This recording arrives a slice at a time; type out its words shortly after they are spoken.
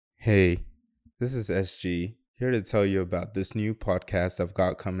Hey, this is SG, here to tell you about this new podcast I've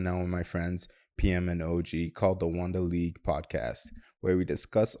got coming out with my friends PM and OG called the Wonder League Podcast, where we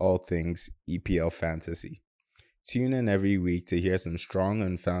discuss all things EPL fantasy. Tune in every week to hear some strong,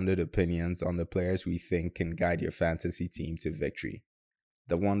 unfounded opinions on the players we think can guide your fantasy team to victory.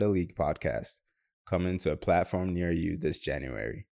 The Wonder League Podcast, coming to a platform near you this January.